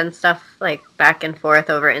sometimes we'll send stuff like back and forth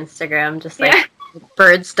over Instagram, just like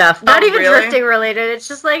bird stuff. Not even drifting related. It's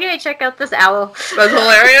just like, hey, check out this owl. That's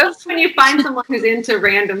hilarious. When you find someone who's into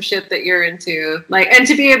random shit that you're into, like, and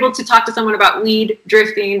to be able to talk to someone about weed,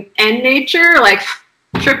 drifting, and nature, like,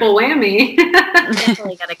 triple whammy.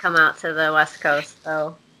 Definitely got to come out to the West Coast,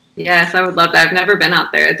 though. Yes, I would love that. I've never been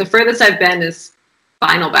out there. The furthest I've been is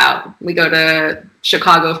Final Bout. We go to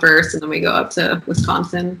Chicago first, and then we go up to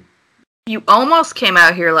Wisconsin. You almost came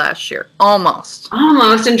out here last year. Almost.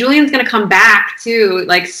 And Julian's going to come back, too,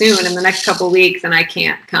 like, soon, in the next couple weeks, and I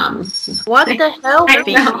can't come. What the hell? I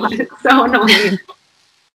know. It's so annoying.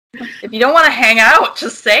 If you don't want to hang out,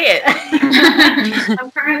 just say it.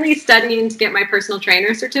 I'm currently studying to get my personal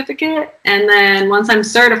trainer certificate, and then once I'm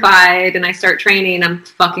certified and I start training, I'm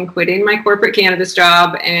fucking quitting my corporate cannabis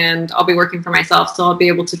job, and I'll be working for myself, so I'll be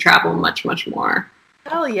able to travel much, much more.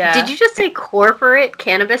 Hell yeah. Did you just say corporate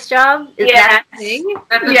cannabis job? Is that a thing?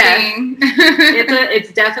 That's a thing.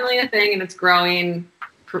 It's definitely a thing, and it's growing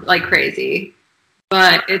like crazy.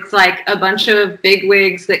 But it's like a bunch of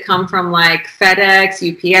bigwigs that come from like FedEx,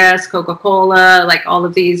 UPS, Coca-Cola, like all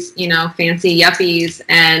of these, you know, fancy yuppies,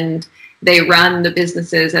 and they run the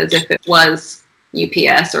businesses as if it was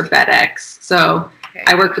UPS or FedEx. So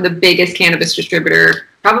I work for the biggest cannabis distributor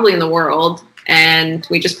probably in the world, and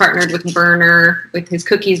we just partnered with Burner with his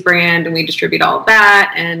cookies brand, and we distribute all of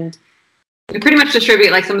that, and we pretty much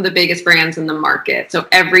distribute like some of the biggest brands in the market. So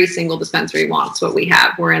every single dispensary wants what we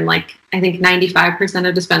have. We're in like, I think 95%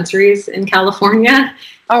 of dispensaries in California.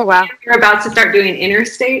 Oh, wow. We're about to start doing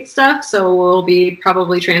interstate stuff. So we'll be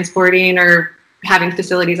probably transporting or having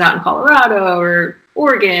facilities out in Colorado or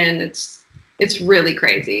Oregon. It's really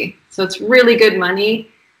crazy. So it's really good money.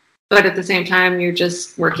 But at the same time, you're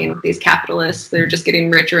just working with these capitalists. They're just getting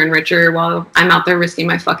richer and richer while I'm out there risking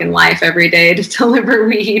my fucking life every day to deliver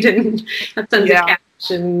weed and have tons of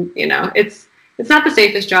cash. And, you know, it's not the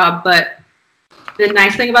safest job. But the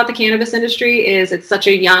nice thing about the cannabis industry is it's such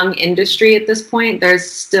a young industry at this point. There's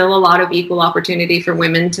still a lot of equal opportunity for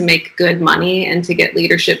women to make good money and to get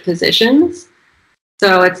leadership positions.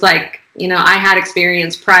 So it's like, you know, I had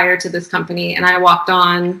experience prior to this company, and I walked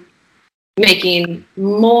on making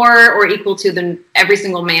more or equal to than every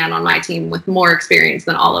single man on my team with more experience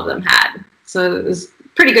than all of them had. So it was a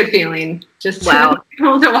pretty good feeling just to be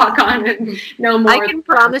able to walk on and know more. I can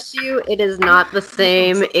promise you it is not the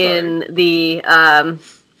same in the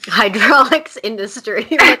hydraulics industry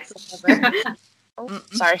whatsoever. Oh,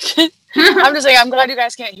 sorry. I'm just saying, I'm glad you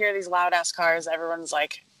guys can't hear these loud ass cars. Everyone's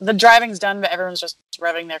like, the driving's done, but everyone's just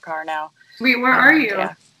revving their car now. Wait, where are you?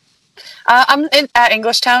 Yeah. I'm at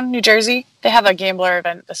Englishtown, New Jersey. They have a gambler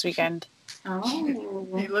event this weekend. Oh.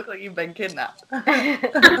 You look like you've been kidnapped.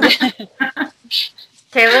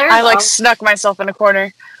 Taylor? I like snuck myself in a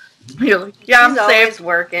corner. You're like, yeah, I'm She's always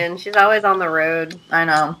working. She's always on the road. I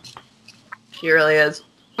know. She really is.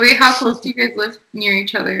 Wait, how close do you guys live near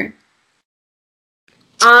each other?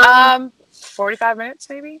 45 minutes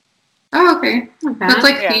maybe. Oh, okay. That's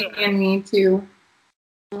like Phoebe and me too.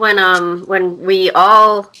 When we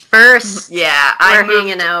all first were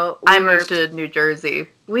hanging out, I moved to New Jersey.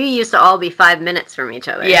 We used to all be 5 minutes from each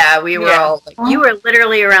other. Yeah, we were all like, you were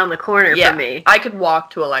literally around the corner from me. I could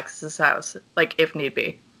walk to Alexis's house, like if need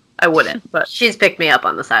be. I wouldn't, but she's picked me up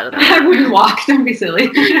on the side of the road. I wouldn't walk. Don't be silly.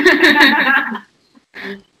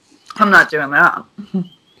 I'm not doing that.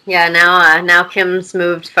 Yeah, now Kim's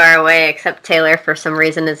moved far away, except Taylor for some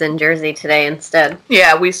reason is in Jersey today instead.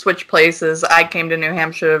 Yeah, we switched places. I came to New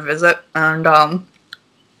Hampshire to visit, and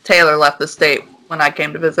Taylor left the state when I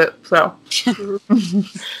came to visit. So,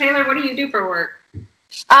 Taylor, what do you do for work?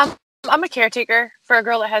 I'm a caretaker for a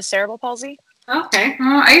girl that has cerebral palsy. Okay.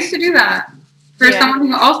 Oh, I used to do that for someone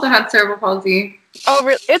who also had cerebral palsy. Oh,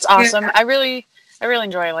 really? It's awesome. Yeah. I really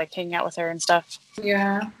enjoy like hanging out with her and stuff.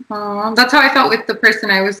 Yeah. That's how I felt with the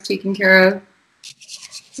person I was taking care of.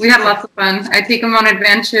 We had lots of fun. I take him on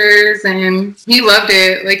adventures, and he loved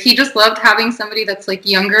it. Like, he just loved having somebody that's like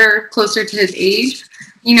younger, closer to his age.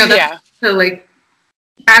 You know, that's to like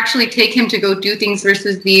actually take him to go do things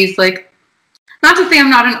versus these like, not to say I'm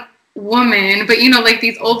not a woman, but you know, like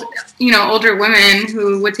these older women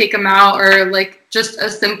who would take him out, or like just a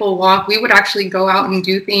simple walk. We would actually go out and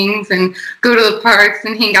do things and go to the parks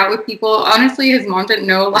and hang out with people. Honestly, his mom didn't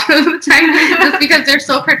know a lot of the time just because they're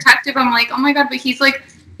so protective. I'm like, oh my God, but he's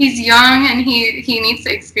young and he needs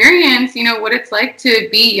to experience, you know, what it's like to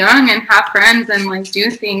be young and have friends and like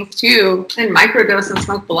do things too. And microdose and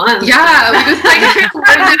smoke blunts. Yeah, we just like words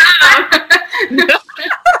it out.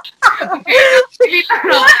 Okay, maybe not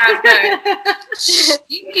all that, but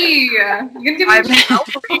you're gonna give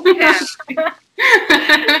me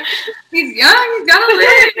He's young, he's gotta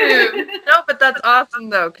live. No, but that's awesome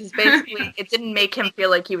though, because basically it didn't make him feel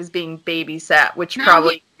like he was being babysat, which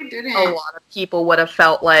probably a lot of people would have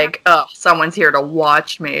felt like, oh, someone's here to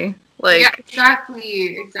watch me. Like, yeah,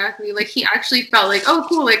 exactly. Like, he actually felt like, oh,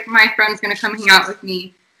 cool, like my friend's gonna come hang out with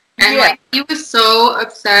me, and like he was so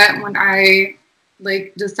upset when I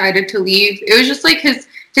like decided to leave. It was just like his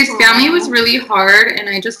family was really hard, and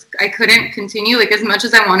I couldn't continue. Like, as much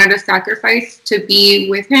as I wanted to sacrifice to be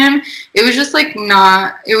with him, it was just like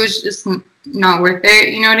not worth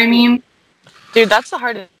it. You know what I mean? Dude, that's the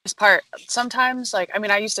hardest part. Sometimes, like, I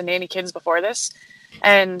mean, I used to nanny kids before this,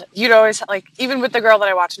 and you'd always, like, even with the girl that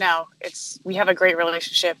I watch now, we have a great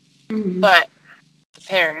relationship, but the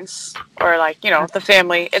parents, or like, you know, the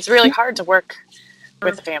family, it's really hard to work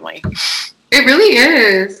with the family. It really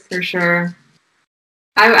is. For sure.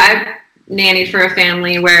 I nannied for a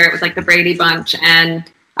family where it was like the Brady Bunch, and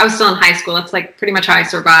I was still in high school. That's like pretty much how I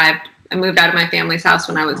survived. I moved out of my family's house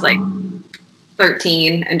when I was like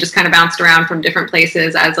 13 and just kind of bounced around from different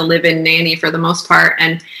places as a live-in nanny for the most part.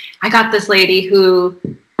 And I got this lady who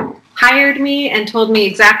hired me and told me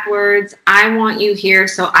exact words, "I want you here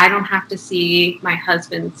so I don't have to see my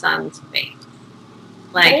husband's son's face.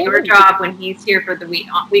 Like, your job when he's here for the week,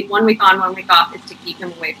 1 week on, 1 week off, is to keep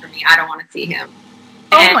him away from me. I don't want to see him."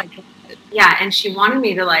 Oh my God. Yeah, and she wanted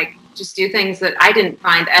me to like just do things that I didn't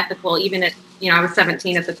find ethical, even at, you know, I was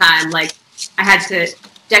 17 at the time. Like, I had to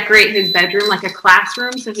decorate his bedroom like a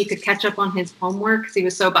classroom so he could catch up on his homework because he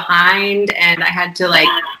was so behind, and I had to like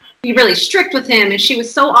be really strict with him, and she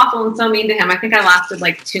was so awful and so mean to him. I think I lasted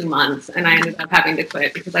like 2 months, and I ended up having to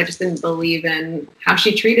quit because I just didn't believe in how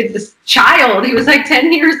she treated this child. He was like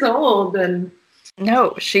 10 years old, and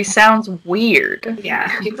no, she sounds weird.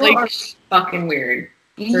 yeah, people are fucking weird.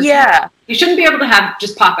 Yeah. You shouldn't be able to have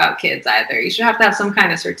just pop-out kids either. You should have to have some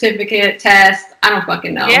kind of certificate, test. I don't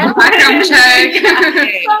fucking know. Yeah. Background check.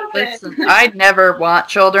 Hey, listen, I'd never want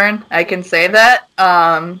children. I can say that.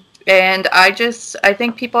 And I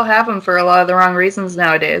think people have them for a lot of the wrong reasons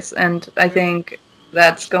nowadays. And I think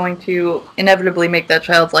that's going to inevitably make that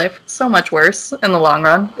child's life so much worse in the long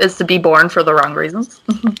run, is to be born for the wrong reasons.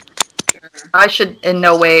 I should in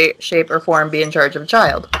no way, shape, or form be in charge of a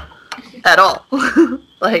child. At all.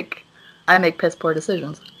 Like, I make piss poor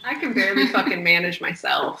decisions. I can barely fucking manage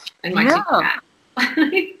myself and my cat.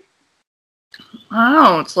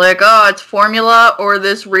 Oh, it's like, oh, it's formula or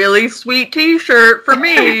this really sweet t-shirt for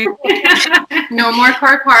me. No more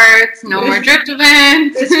car parts, no more drift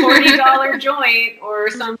events. This $40 joint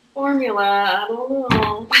or some formula.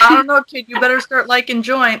 I don't know, kid. You better start liking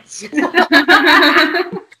joints.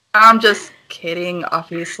 I'm just kidding,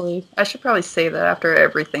 obviously. I should probably say that after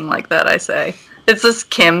everything like that I say. It's just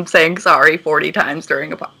Kim saying sorry 40 times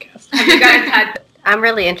during a podcast. Have you guys had... I'm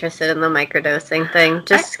really interested in the microdosing thing,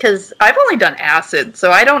 just because... I've only done acid,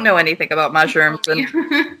 so I don't know anything about mushrooms. And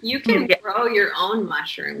you can grow your own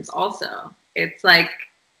mushrooms also. It's like,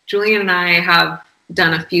 Julian and I have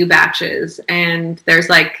done a few batches, and there's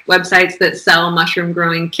like websites that sell mushroom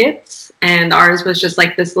growing kits, and ours was just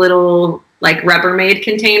like this little like Rubbermaid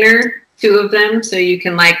container, 2 of them, so you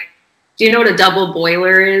can like, do you know what a double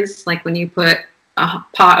boiler is? Like when you put a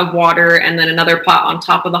pot of water and then another pot on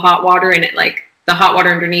top of the hot water, and it like, the hot water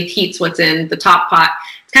underneath heats what's in the top pot.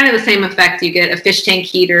 It's kind of the same effect. You get a fish tank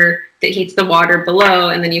heater that heats the water below,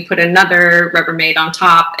 and then you put another Rubbermaid on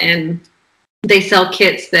top, and they sell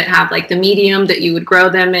kits that have like the medium that you would grow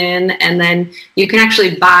them in, and then you can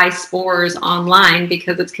actually buy spores online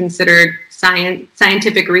because it's considered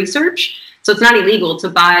scientific research. So it's not illegal to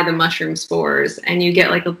buy the mushroom spores, and you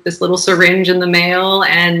get like this little syringe in the mail,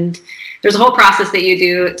 and there's a whole process that you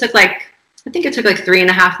do. I think it took like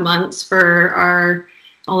 3.5 months for our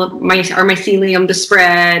mycelium to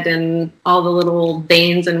spread and all the little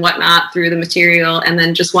veins and whatnot through the material. And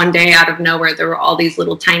then just one day out of nowhere, there were all these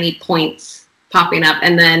little tiny points popping up,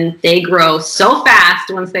 and then they grow so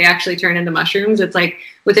fast once they actually turn into mushrooms. It's like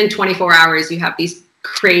within 24 hours, you have these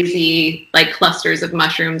crazy like clusters of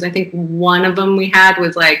mushrooms. I think one of them we had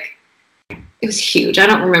was like, it was huge. I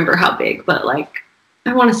don't remember how big, but like,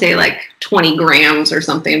 I want to say like 20 grams or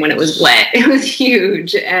something when it was wet. It was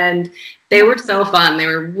huge. And they were so fun. They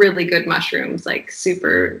were really good mushrooms, like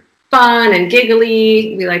super fun and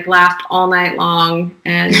giggly. We like laughed all night long.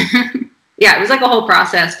 And yeah, it was like a whole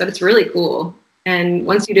process, but it's really cool. And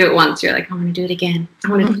once you do it once, you're like, I want to do it again. I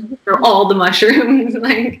want to do it for all the mushrooms,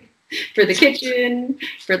 like for the kitchen,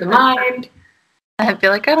 for the mind. I feel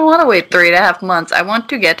like I don't want to wait 3.5 months. I want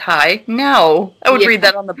to get high now. I would read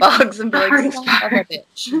that on the box and be like, son of a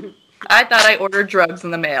bitch. I thought I ordered drugs in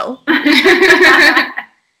the mail.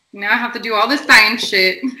 Now I have to do all this science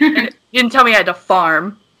shit. And you didn't tell me I had to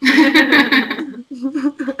farm.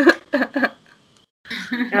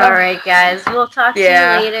 All right, guys. We'll talk to you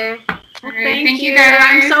later. All right, thank you guys.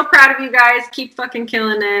 I'm so proud of you guys. Keep fucking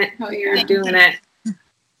killing it. Oh, you're doing it.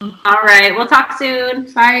 All right. We'll talk soon.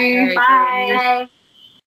 Bye. Bye.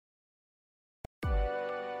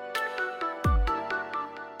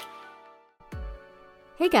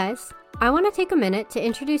 Hey guys, I want to take a minute to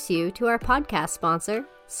introduce you to our podcast sponsor,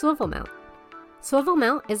 Swivel Mount. Swivel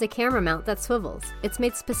Mount is a camera mount that swivels. It's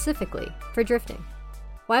made specifically for drifting.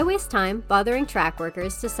 Why waste time bothering track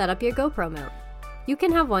workers to set up your GoPro mount? You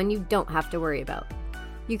can have one you don't have to worry about.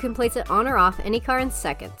 You can place it on or off any car in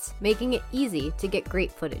seconds, making it easy to get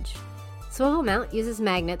great footage. Swivel Mount uses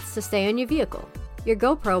magnets to stay on your vehicle. Your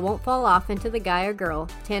GoPro won't fall off into the guy or girl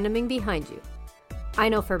tandeming behind you. I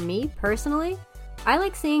know for me, personally, I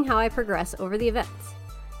like seeing how I progress over the events.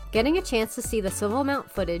 Getting a chance to see the Swivel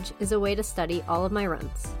Mount footage is a way to study all of my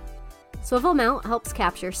runs. Swivel Mount helps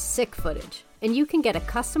capture sick footage, and you can get a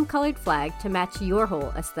custom-colored flag to match your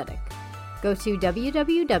whole aesthetic. Go to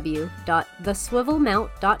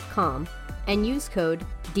www.theswivelmount.com and use code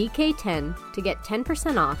DK10 to get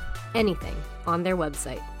 10% off anything on their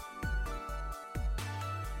website.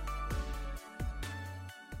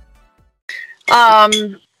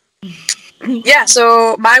 Yeah,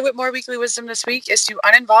 so my Whitmore Weekly Wisdom this week is to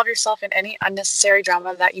uninvolve yourself in any unnecessary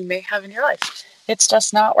drama that you may have in your life. It's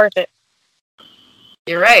just not worth it.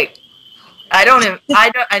 You're right.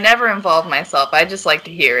 I never involve myself. I just like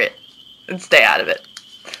to hear it and stay out of it.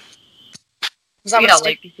 We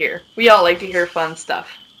all like to hear fun stuff.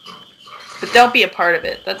 But don't be a part of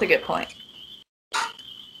it. That's a good point.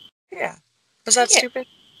 Yeah. Was that stupid?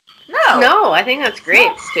 No, I think that's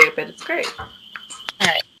great. It's not stupid. It's great.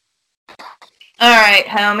 Alright. Alright,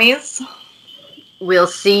 homies. We'll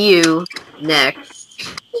see you next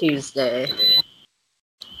Tuesday.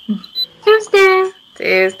 Tuesday.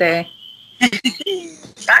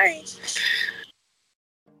 Bye.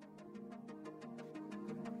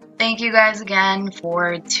 Thank you guys again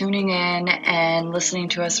for tuning in and listening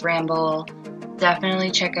to us ramble.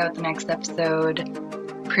 Definitely check out the next episode.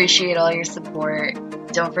 Appreciate all your support.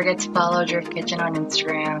 Don't forget to follow Drift Kitchen on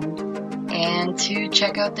Instagram and to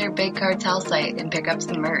check out their Big Cartel site and pick up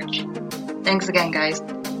some merch. Thanks again, guys.